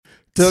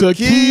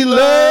Tequila.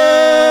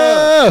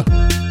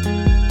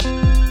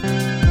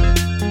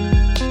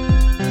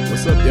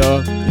 What's up,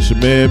 y'all? It's your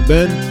man,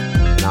 Ben.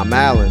 And I'm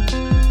Alan.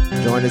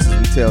 Join us as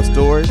we tell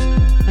stories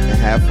and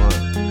have fun.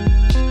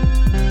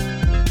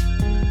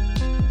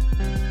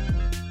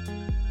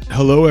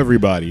 Hello,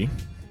 everybody.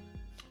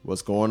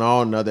 What's going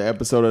on? Another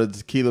episode of the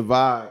Tequila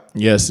Vibe.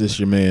 Yes, it's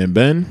your man,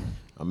 Ben.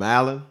 I'm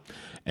Alan.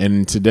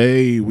 And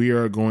today we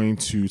are going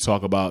to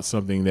talk about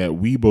something that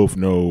we both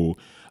know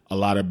a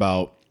lot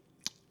about.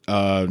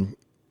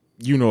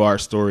 You know our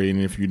story,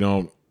 and if you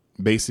don't,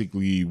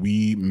 basically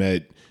we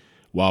met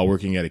while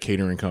working at a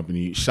catering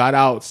company. Shout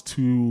outs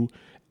to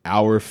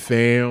our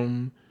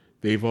fam.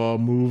 They've all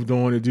moved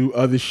on to do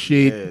other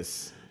shit.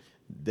 Yes.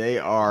 They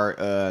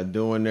are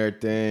doing their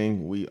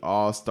thing. We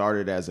all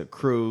started as a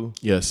crew.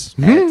 Yes.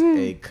 At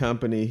a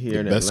company here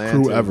in best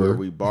Atlanta crew ever. where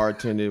we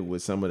bartended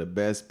with some of the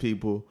best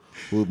people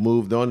who've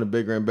moved on to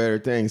bigger and better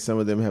things. Some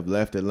of them have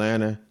left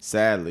Atlanta,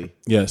 sadly.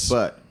 Yes.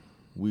 But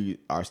we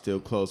are still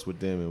close with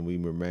them and we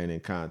remain in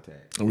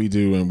contact. We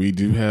do, and we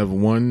do have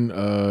one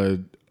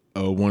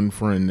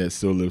friend that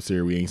still lives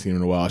here. We ain't seen him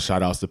in a while.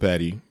 Shout outs to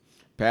Patty.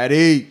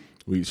 Patty.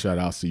 We shout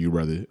outs to you,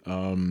 brother.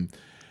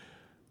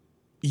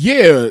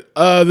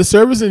 The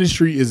service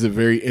industry is a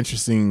very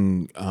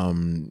interesting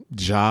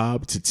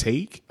job to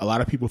take. A lot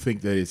of people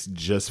think that it's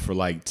just for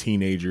like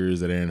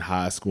teenagers that are in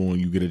high school and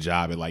you get a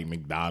job at like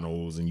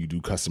McDonald's and you do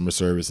customer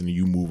service and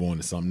you move on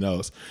to something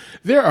else.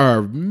 There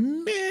are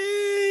many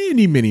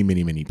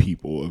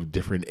people of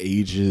different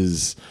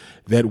ages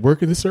that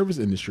work in the service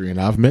industry, and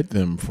I've met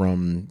them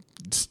from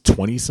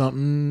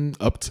 20-something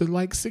up to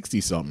like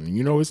 60-something.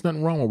 You know, it's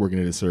nothing wrong with working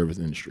in the service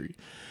industry,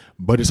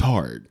 but it's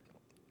hard.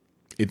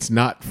 It's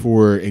not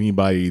for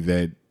anybody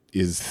that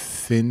is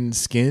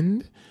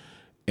thin-skinned,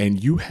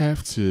 and you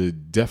have to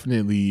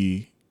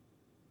definitely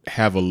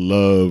have a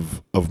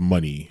love of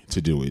money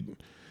to do it,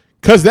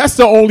 because that's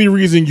the only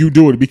reason you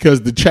do it,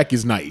 because the check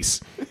is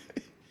nice.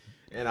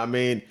 And I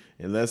mean,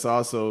 and let's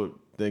also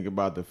think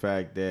about the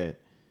fact that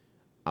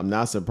I'm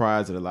not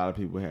surprised that a lot of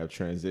people have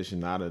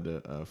transitioned out of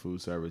the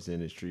food service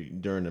industry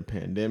during the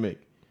pandemic,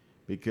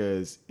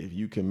 because if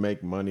you can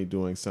make money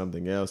doing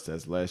something else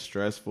that's less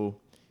stressful,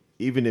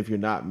 even if you're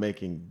not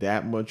making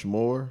that much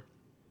more,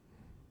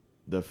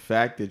 the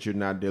fact that you're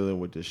not dealing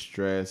with the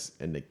stress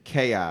and the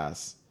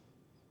chaos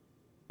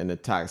and the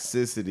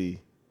toxicity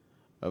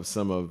of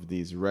some of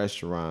these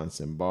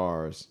restaurants and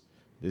bars,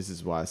 this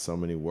is why so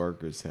many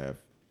workers have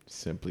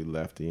simply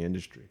left the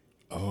industry.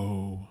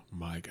 Oh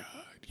my God.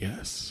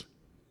 Yes.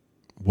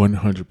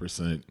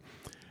 100%.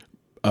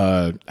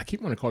 I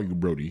keep wanting to call you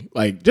Brody.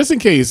 Like, just in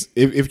case,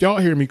 if y'all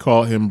hear me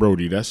call him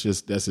Brody, that's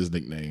his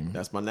nickname.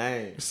 That's my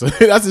name. So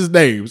that's his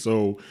name.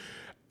 So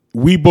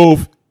we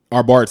both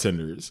are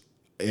bartenders,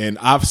 and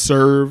I've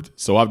served,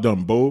 so I've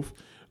done both.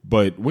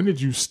 But when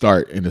did you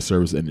start in the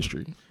service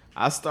industry?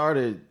 I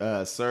started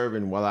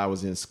serving while I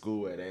was in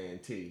school at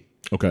A&T.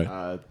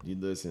 Okay.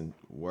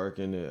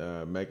 Working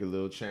to make a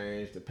little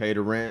change to pay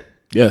the rent.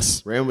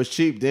 Yes. Rent was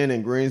cheap then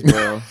in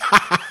Greensboro.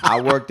 I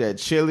worked at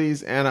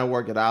Chili's and I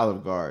worked at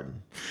Olive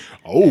Garden.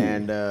 Oh.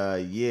 And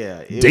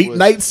Date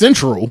night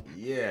central.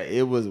 Yeah,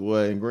 it was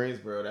in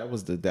Greensboro. That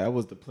was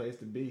the place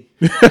to be.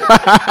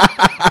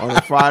 On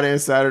a Friday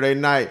and Saturday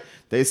night,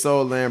 they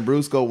sold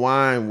Lambrusco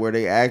wine where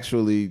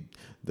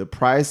the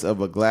price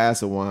of a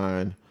glass of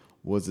wine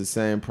was the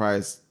same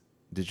price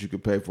that you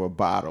could pay for a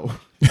bottle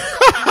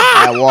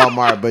at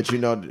Walmart. But you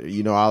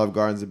know, Olive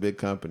Garden's a big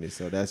company,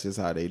 so that's just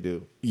how they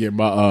do. Yeah,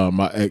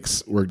 my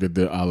ex worked at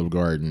the Olive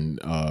Garden.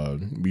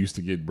 We used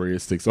to get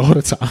breadsticks all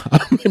the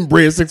time, and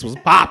breadsticks was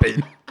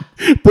popping.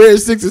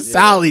 Breadsticks is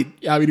solid.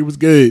 I mean, it was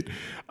good.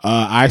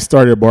 I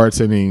started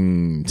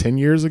bartending 10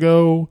 years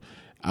ago.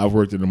 I've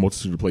worked in a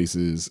multitude of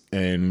places,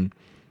 and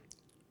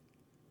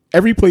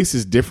every place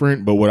is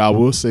different, but what I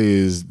will say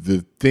is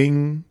the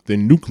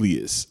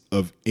nucleus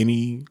of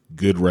any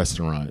good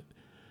restaurant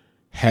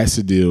has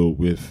to deal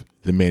with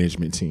the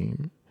management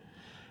team.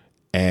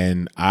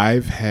 And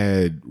I've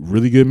had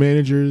really good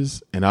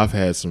managers, and I've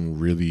had some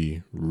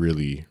really,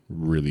 really,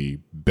 really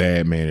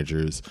bad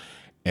managers.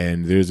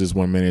 And there's this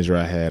one manager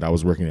I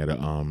was working at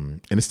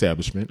an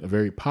establishment, a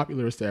very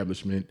popular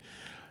establishment,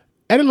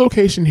 at a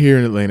location here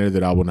in Atlanta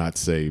that I will not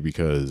say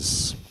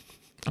because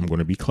I'm going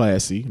to be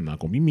classy. I'm not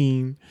going to be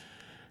mean.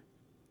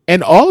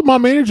 And all of my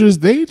managers,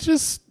 they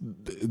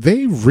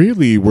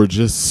really were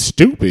just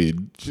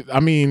stupid. I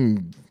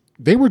mean,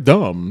 they were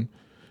dumb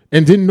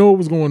and didn't know what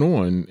was going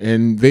on.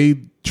 And they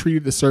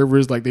treated the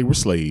servers like they were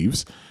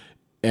slaves.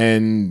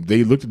 And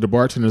they looked at the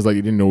bartenders like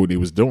they didn't know what they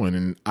was doing.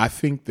 And I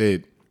think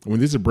that when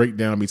there's a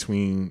breakdown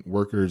between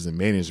workers and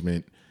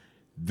management,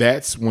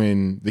 that's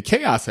when the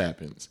chaos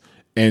happens.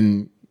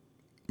 And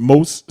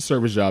most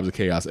service jobs are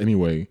chaos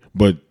anyway,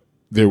 but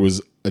there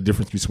was a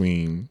difference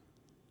between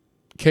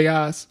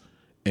chaos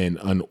and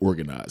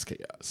unorganized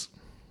chaos.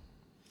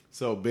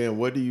 So, Ben,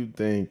 what do you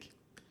think?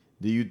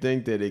 Do you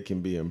think that it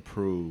can be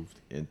improved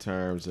in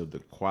terms of the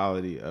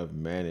quality of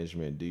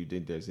management? Do you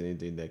think there's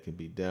anything that can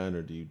be done,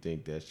 or do you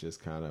think that's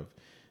just kind of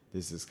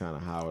this is kind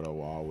of how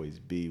it'll always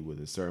be with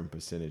a certain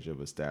percentage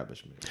of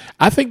establishment.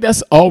 I think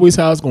that's always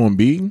how it's going to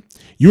be.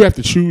 You have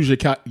to choose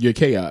your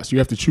chaos. You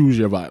have to choose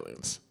your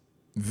violence.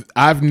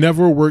 I've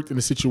never worked in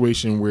a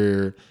situation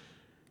where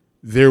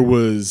there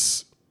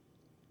was,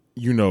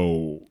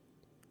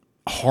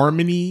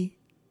 harmony.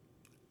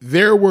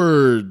 There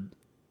were,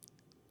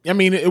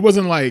 it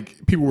wasn't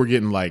like people were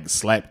getting like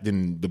slapped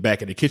in the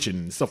back of the kitchen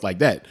and stuff like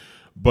that.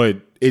 But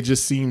it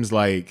just seems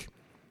like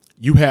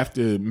you have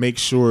to make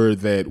sure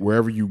that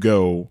wherever you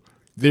go,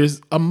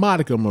 there's a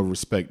modicum of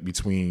respect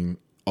between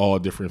all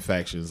different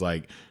factions.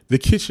 Like the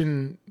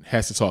kitchen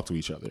has to talk to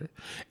each other.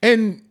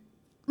 And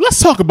let's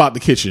talk about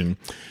the kitchen.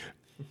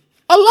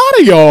 A lot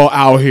of y'all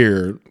out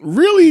here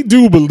really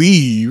do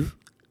believe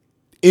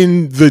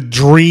in the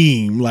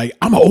dream. Like,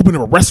 I'm going to open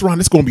up a restaurant.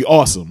 It's going to be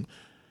awesome.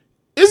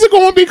 Is it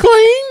going to be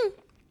clean?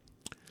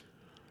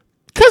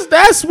 Because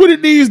that's what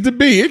it needs to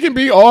be. It can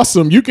be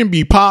awesome. You can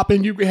be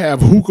popping. You can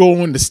have hookah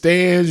on the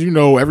stands.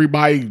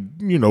 Everybody,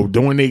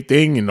 doing their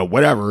thing and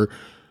whatever.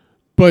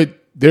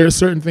 But there are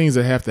certain things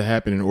that have to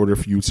happen in order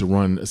for you to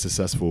run a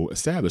successful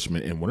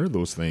establishment. And one of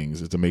those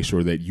things is to make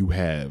sure that you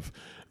have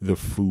the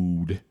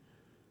food.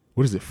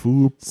 What is it?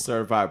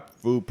 Certified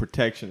Food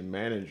Protection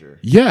Manager.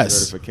 Yes.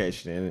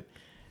 Certification.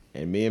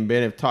 And me and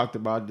Ben have talked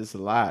about this a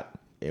lot.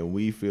 And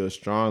we feel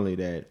strongly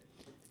that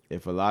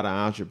if a lot of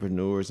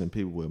entrepreneurs and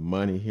people with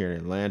money here in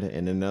Atlanta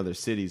and in other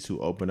cities who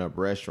open up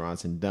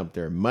restaurants and dump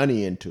their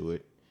money into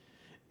it,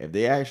 if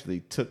they actually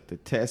took the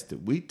test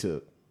that we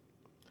took,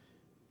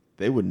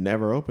 they would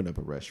never open up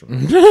a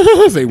restaurant.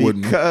 They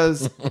wouldn't.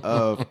 Because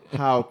of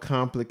how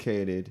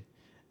complicated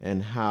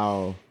and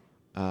how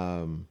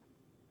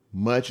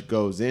much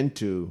goes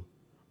into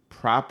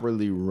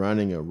properly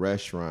running a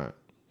restaurant,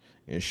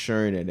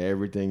 ensuring that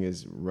everything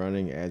is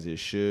running as it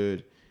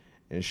should,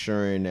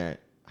 ensuring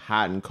that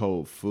hot and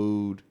cold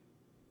food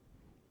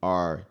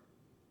are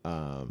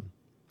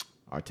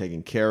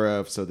taken care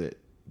of so that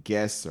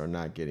guests are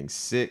not getting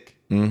sick.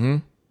 Mm-hmm.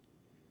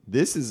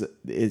 This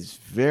is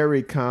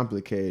very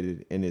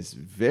complicated and it's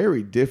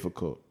very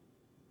difficult.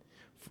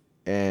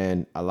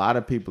 And a lot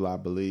of people, I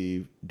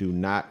believe, do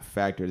not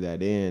factor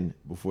that in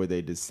before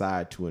they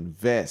decide to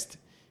invest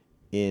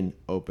in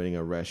opening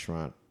a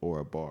restaurant or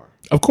a bar.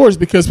 Of course,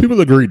 because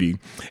people are greedy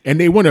and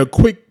they want a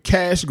quick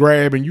cash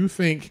grab, and you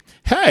think,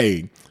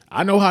 hey,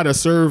 I know how to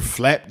serve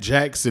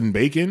flapjacks and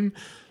bacon.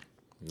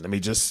 Let me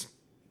just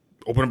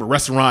open up a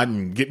restaurant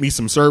and get me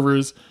some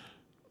servers.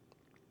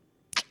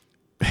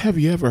 Have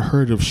you ever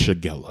heard of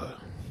Shigella?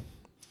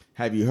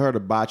 Have you heard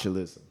of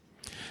botulism?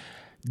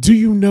 Do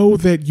you know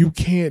that you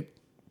can't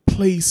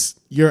place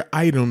your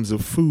items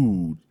of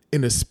food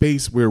in a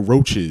space where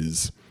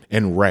roaches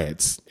and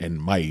rats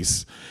and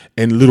mice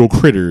and little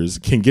critters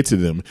can get to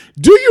them?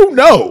 Do you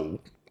know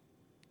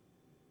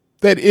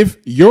that if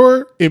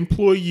your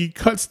employee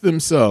cuts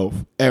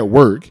themselves at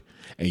work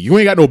and you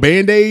ain't got no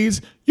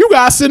Band-Aids, you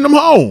gotta send them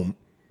home?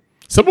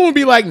 Someone would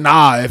be like,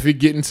 nah, if it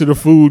get into the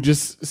food,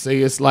 just say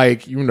it's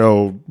like,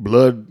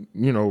 blood,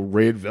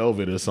 red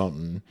velvet or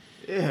something.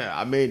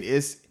 Yeah,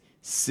 it's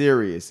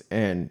serious.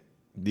 And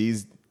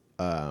these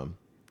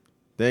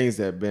things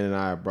that Ben and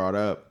I have brought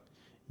up,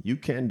 you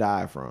can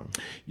die from.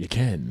 You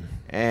can.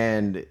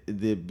 And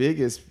the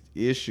biggest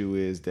issue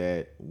is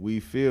that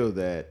we feel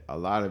that a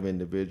lot of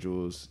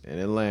individuals in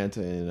Atlanta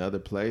and in other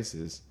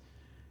places,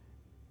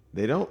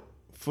 they don't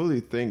fully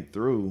think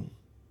through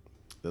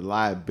the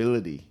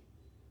liability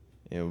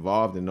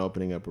involved in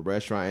opening up a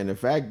restaurant, and the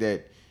fact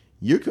that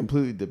you're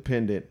completely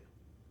dependent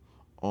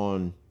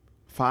on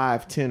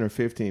 5, 10, or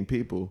 15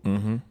 people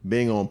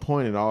being on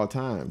point at all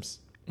times,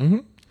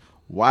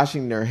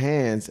 washing their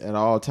hands at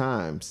all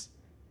times,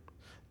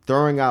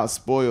 throwing out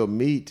spoiled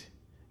meat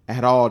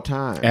at all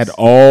times. At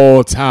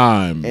all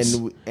times.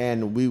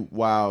 And we,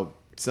 while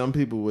some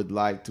people would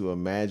like to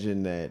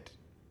imagine that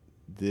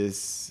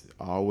this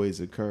always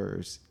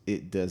occurs,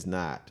 it does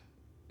not.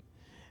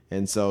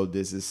 And so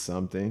this is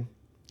something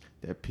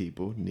that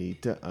people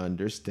need to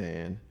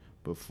understand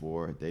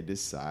before they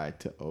decide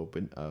to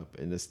open up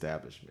an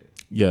establishment.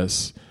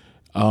 Yes.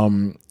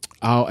 I'll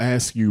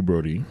ask you,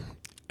 Brody,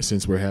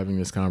 since we're having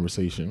this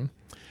conversation,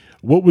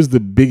 what was the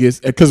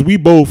biggest, because we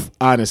both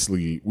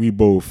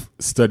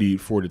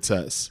studied for the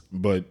test,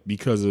 but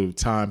because of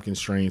time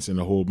constraints and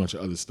a whole bunch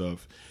of other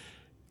stuff,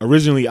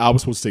 originally I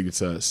was supposed to take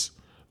the test,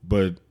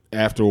 but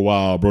after a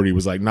while, Brody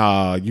was like,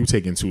 nah, you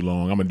taking too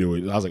long. I'm going to do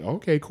it. I was like,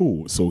 okay,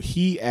 cool. So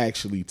he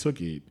actually took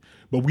it,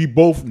 but we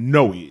both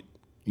know it.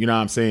 You know what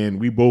I'm saying?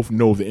 We both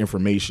know the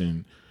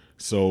information.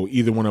 So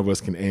either one of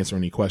us can answer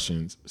any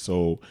questions.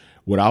 So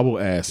what I will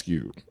ask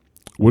you,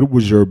 what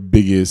was your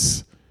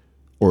biggest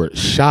or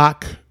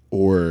shock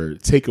or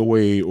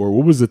takeaway, or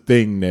what was the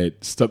thing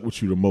that stuck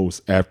with you the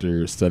most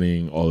after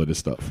studying all of this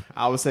stuff?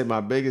 I would say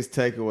my biggest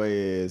takeaway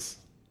is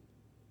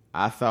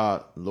I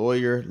thought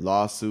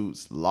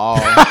lawsuits, law,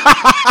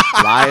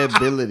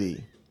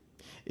 liability.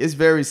 It's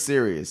very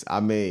serious.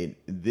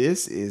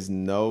 This is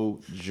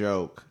no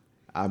joke.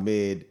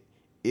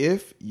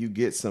 If you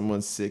get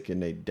someone sick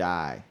and they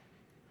die,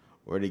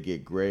 or they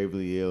get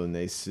gravely ill and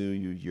they sue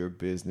you, your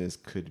business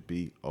could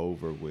be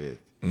over with.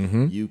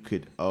 You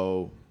could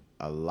owe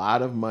a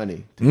lot of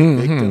money to the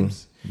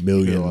victims.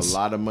 Millions. You owe a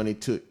lot of money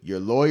to your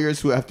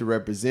lawyers who have to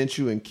represent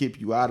you and keep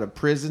you out of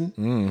prison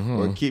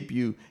or keep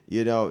you,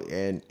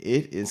 and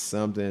it is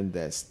something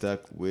that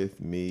stuck with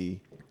me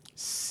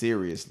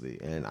seriously.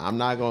 And I'm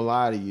not going to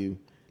lie to you.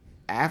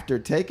 After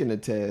taking the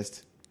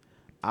test,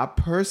 I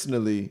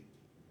personally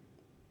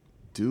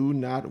do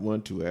not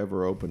want to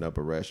ever open up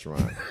a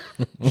restaurant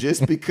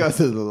just because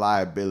of the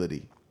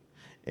liability.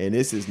 And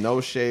this is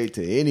no shade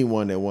to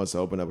anyone that wants to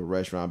open up a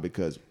restaurant,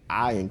 because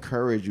I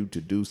encourage you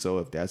to do so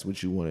if that's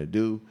what you want to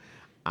do.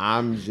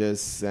 I'm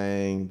just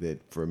saying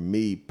that for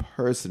me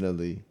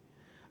personally,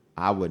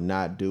 I would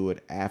not do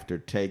it after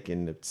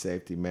taking the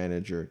safety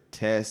manager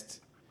test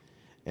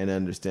and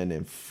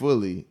understanding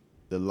fully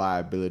the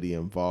liability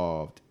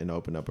involved in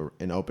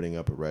opening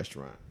up a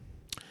restaurant.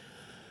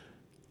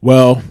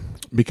 Well,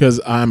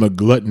 because I'm a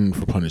glutton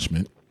for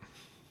punishment,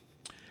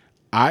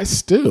 I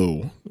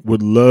still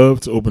would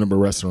love to open up a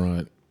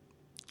restaurant,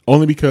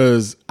 only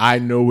because I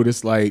know what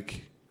it's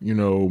like,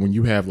 when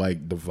you have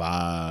like the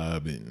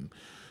vibe and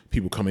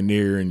people coming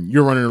there and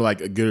you're running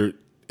like a good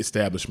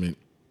establishment.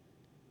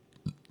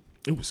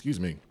 Oh, excuse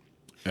me.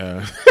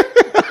 I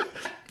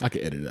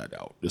can edit that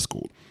out. It's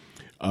cool.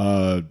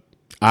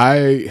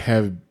 I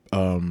have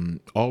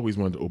always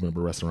wanted to open up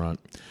a restaurant,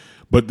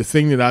 but the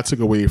thing that I took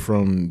away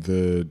from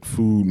the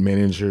food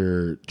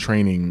manager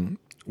training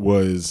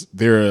was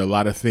there are a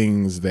lot of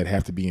things that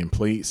have to be in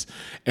place.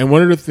 And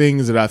one of the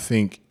things that I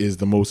think is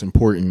the most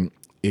important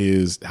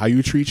is how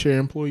you treat your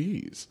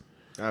employees.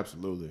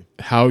 Absolutely.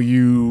 How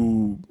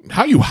you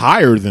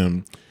hire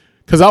them.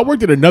 Because I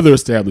worked at another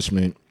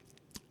establishment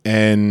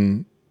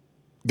and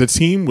the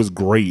team was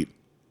great,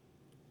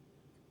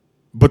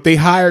 but they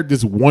hired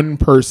this one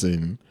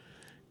person,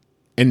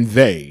 and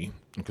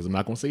because I'm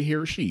not going to say he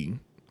or she,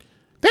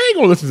 they ain't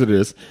going to listen to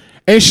this.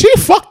 And she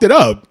fucked it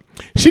up.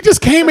 She just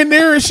came in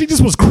there and she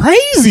just was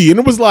crazy. And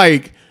it was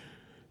like,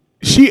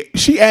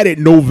 she added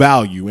no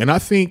value. And I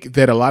think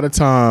that a lot of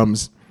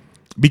times,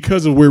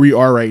 because of where we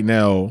are right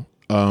now,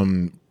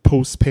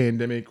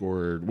 post-pandemic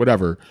or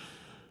whatever,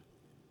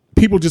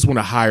 people just want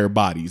to hire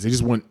bodies.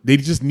 They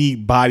just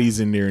need bodies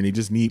in there, and they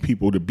just need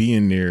people to be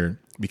in there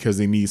because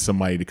they need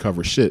somebody to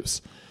cover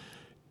shifts.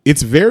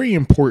 It's very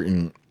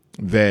important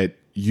that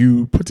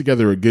you put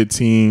together a good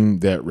team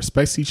that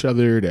respects each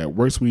other, that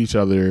works with each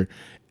other,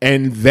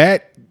 and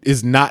that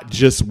is not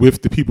just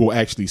with the people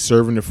actually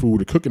serving the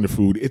food or cooking the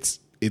food. It's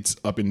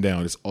up and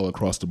down. It's all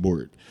across the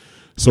board.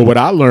 So what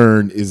I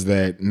learned is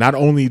that not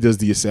only does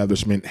the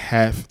establishment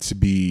have to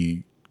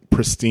be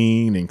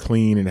pristine and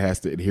clean and has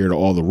to adhere to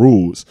all the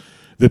rules,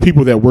 the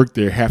people that work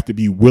there have to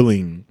be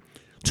willing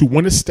to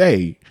want to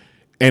stay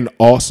and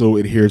also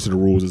adhere to the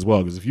rules as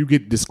well. Because if you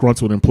get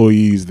disgruntled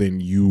employees,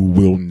 then you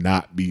will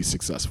not be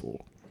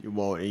successful. You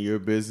won't, and your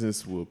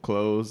business will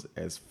close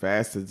as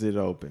fast as it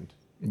opened.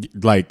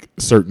 Like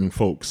certain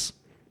folks.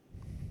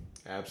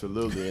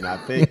 Absolutely. And I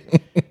think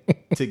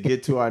to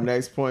get to our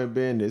next point,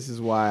 Ben, this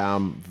is why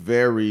I'm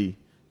very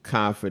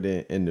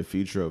confident in the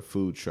future of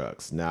food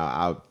trucks. Now,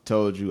 I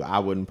told you I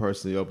wouldn't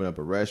personally open up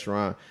a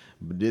restaurant,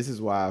 but this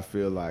is why I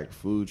feel like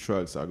food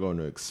trucks are going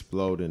to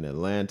explode in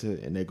Atlanta,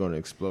 and they're going to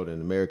explode in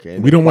America.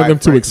 And we don't want them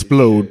to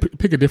explode.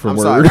 Pick a different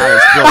word. Sorry, not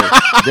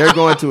explode. They're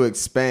going to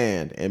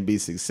expand and be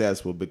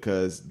successful,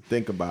 because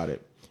think about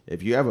it.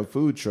 If you have a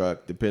food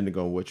truck, depending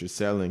on what you're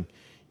selling,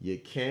 you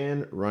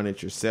can run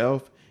it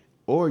yourself,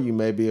 or you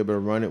may be able to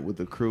run it with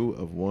a crew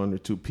of 1 or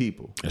 2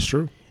 people. That's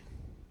true.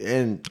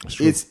 And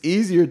it's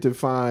easier to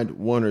find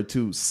 1 or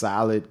 2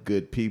 solid,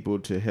 good people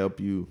to help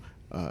you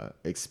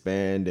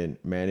expand and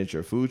manage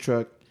your food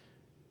truck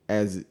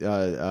as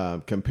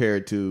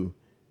compared to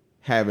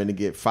having to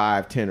get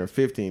 5, 10, or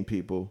 15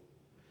 people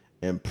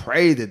and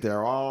pray that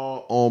they're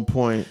all on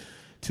point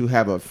to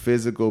have a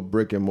physical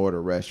brick and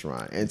mortar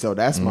restaurant. And so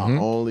that's my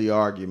only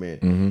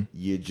argument.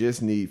 You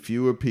just need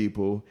fewer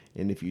people.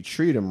 And if you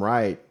treat them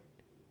right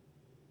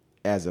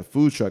as a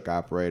food truck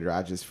operator,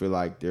 I just feel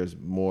like there's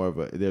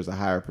a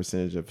higher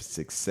percentage of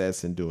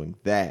success in doing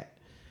that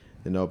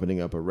than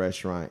opening up a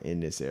restaurant in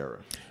this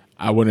era.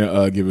 I want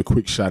to give a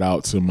quick shout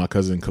out to my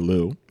cousin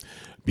Khalil,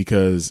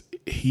 because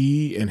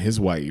he and his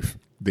wife,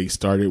 they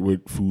started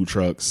with food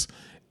trucks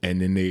and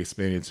then they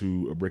expanded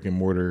to a brick and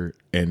mortar,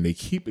 and they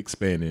keep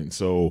expanding.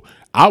 So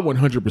I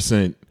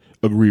 100%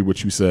 agree with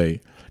what you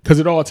say, because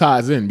it all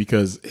ties in,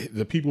 because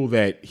the people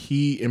that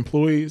he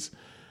employs,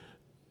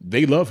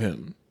 they love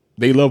him.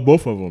 They love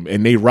both of them,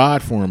 and they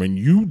ride for him. And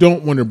you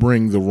don't want to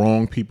bring the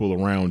wrong people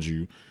around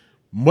you.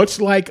 Much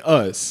like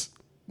us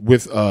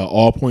with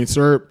All Point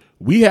Syrup,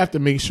 we have to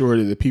make sure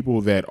that the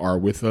people that are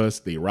with us,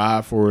 they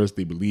ride for us,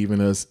 they believe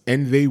in us,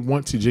 and they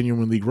want to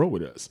genuinely grow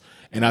with us.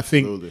 And I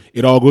think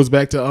it all goes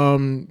back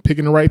to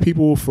picking the right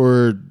people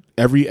for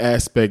every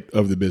aspect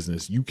of the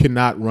business. You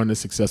cannot run a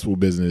successful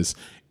business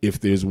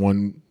if there's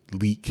one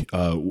leak.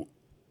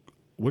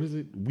 What is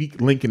it? Weak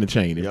link in the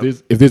chain.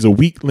 If there's a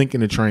weak link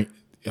in the train.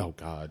 Oh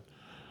God.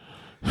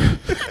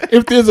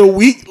 If there's a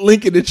weak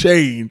link in the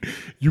chain,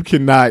 you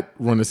cannot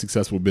run a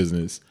successful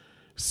business.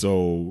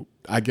 So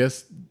I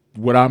guess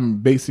what I'm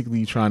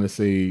basically trying to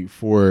say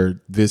for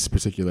this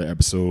particular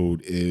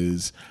episode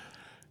is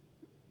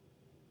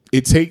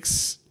it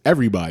takes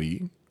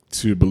everybody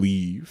to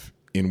believe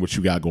in what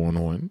you got going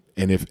on.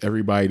 And if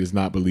everybody does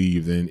not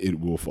believe, then it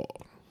will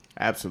fall.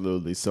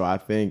 Absolutely. So I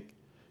think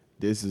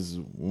this is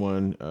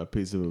one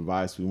piece of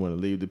advice we want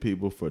to leave to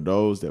people. For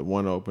those that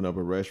want to open up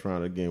a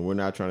restaurant, again, we're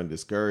not trying to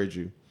discourage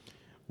you.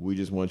 We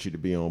just want you to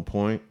be on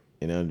point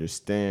and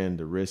understand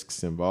the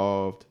risks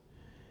involved.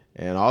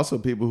 And also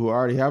people who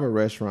already have a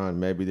restaurant,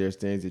 maybe there's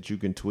things that you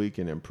can tweak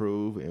and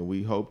improve, and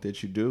we hope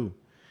that you do.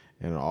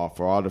 And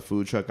for all the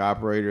food truck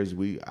operators,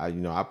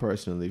 I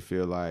personally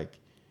feel like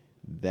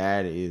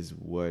that is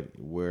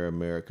where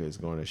America is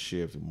going to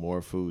shift.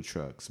 More food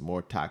trucks,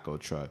 more taco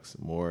trucks,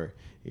 more,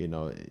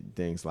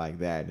 things like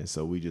that. And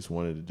so we just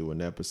wanted to do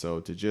an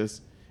episode to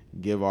just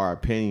give our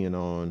opinion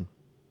on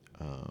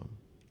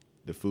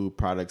the food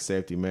product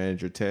safety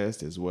manager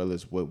test, as well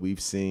as what we've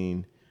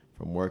seen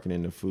from working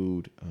in the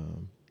food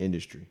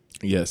industry.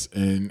 Yes.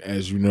 And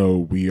as you know,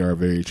 we are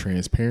very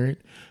transparent.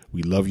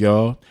 We love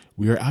y'all.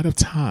 We are out of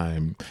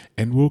time,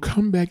 and we'll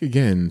come back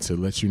again to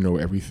let you know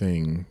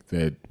everything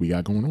that we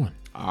got going on.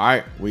 All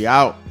right, we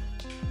out.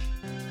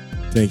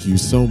 Thank you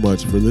so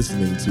much for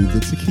listening to the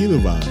Tequila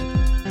Vibe.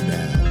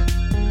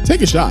 Now,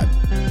 take a shot.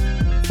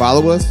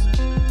 Follow us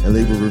and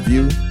leave a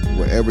review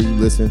wherever you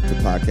listen to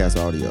podcast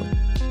audio.